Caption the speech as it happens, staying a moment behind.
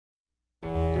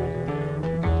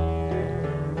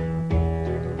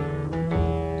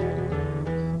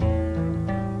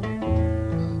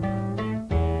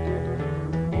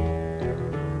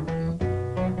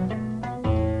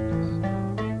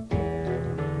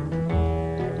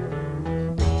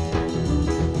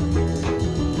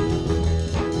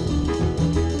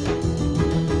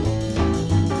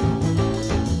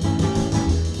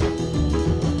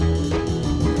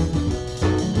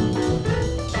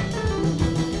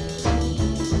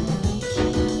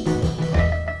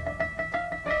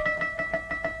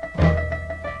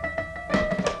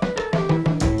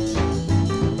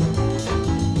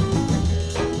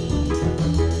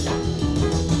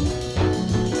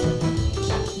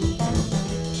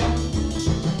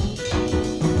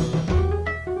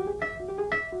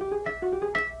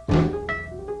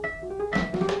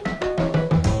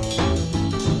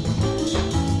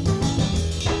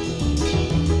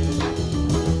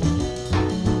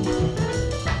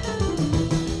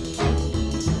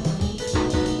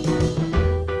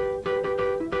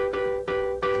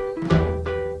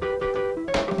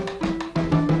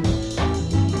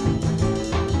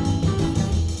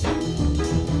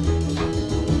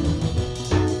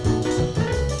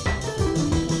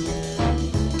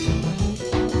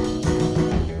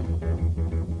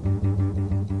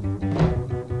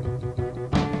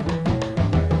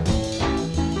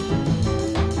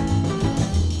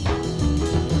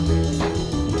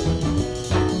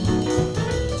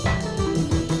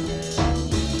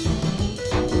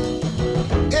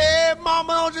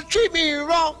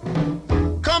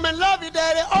and love you,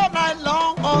 Daddy, all night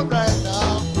long. All right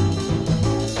now.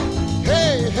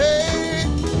 Hey, hey.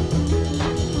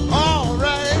 All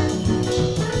right.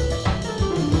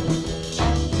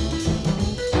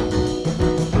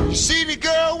 You see the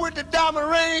girl with the diamond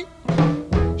ring?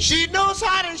 She knows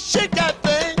how to shake that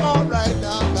thing. All right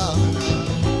now, now.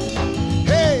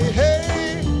 Hey,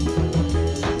 hey.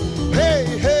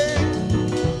 Hey, hey.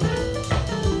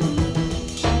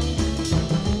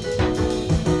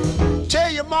 Tell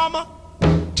your mama,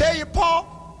 tell your pa,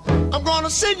 I'm gonna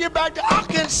send you back to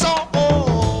Arkansas.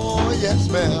 Oh, yes,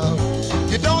 ma'am.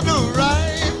 You don't do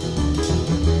right.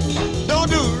 Don't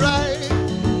do right.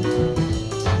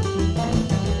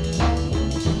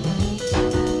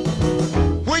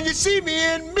 When you see me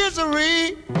in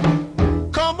misery,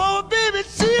 come on, baby,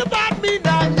 see about me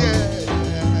now, yeah.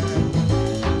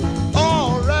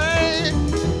 All right.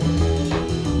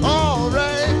 All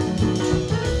right.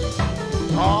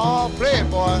 Oh, play it,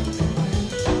 boy.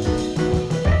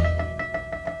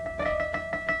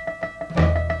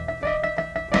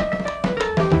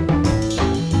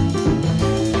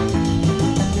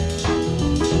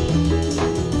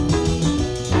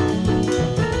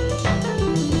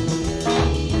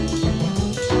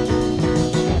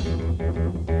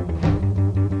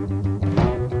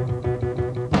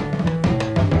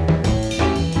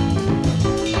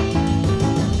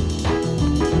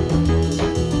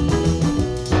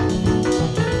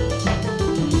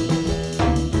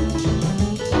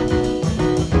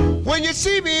 When you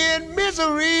see me in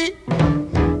misery,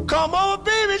 come on,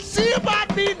 baby, see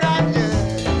about me now,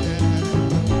 yeah.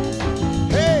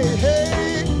 Hey,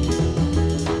 hey,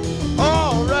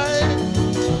 all right.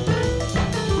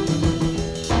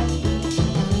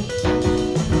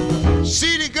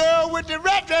 See the girl with the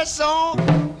red dress on,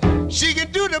 she can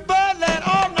do the birdland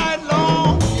all night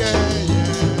long, yeah,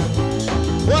 yeah.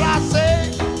 What I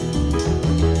say?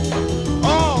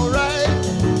 All right.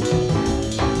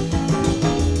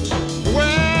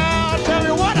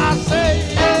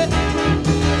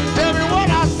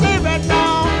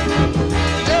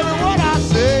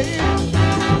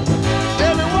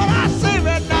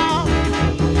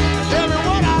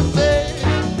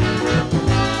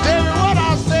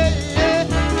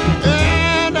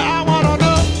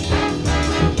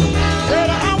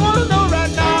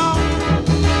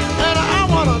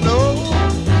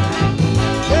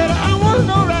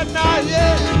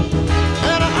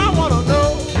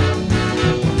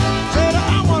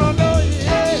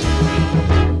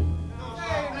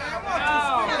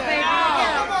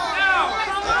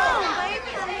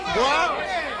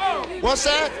 What's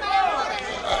that?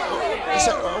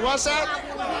 What's that?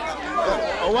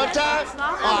 One time?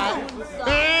 All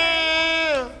right.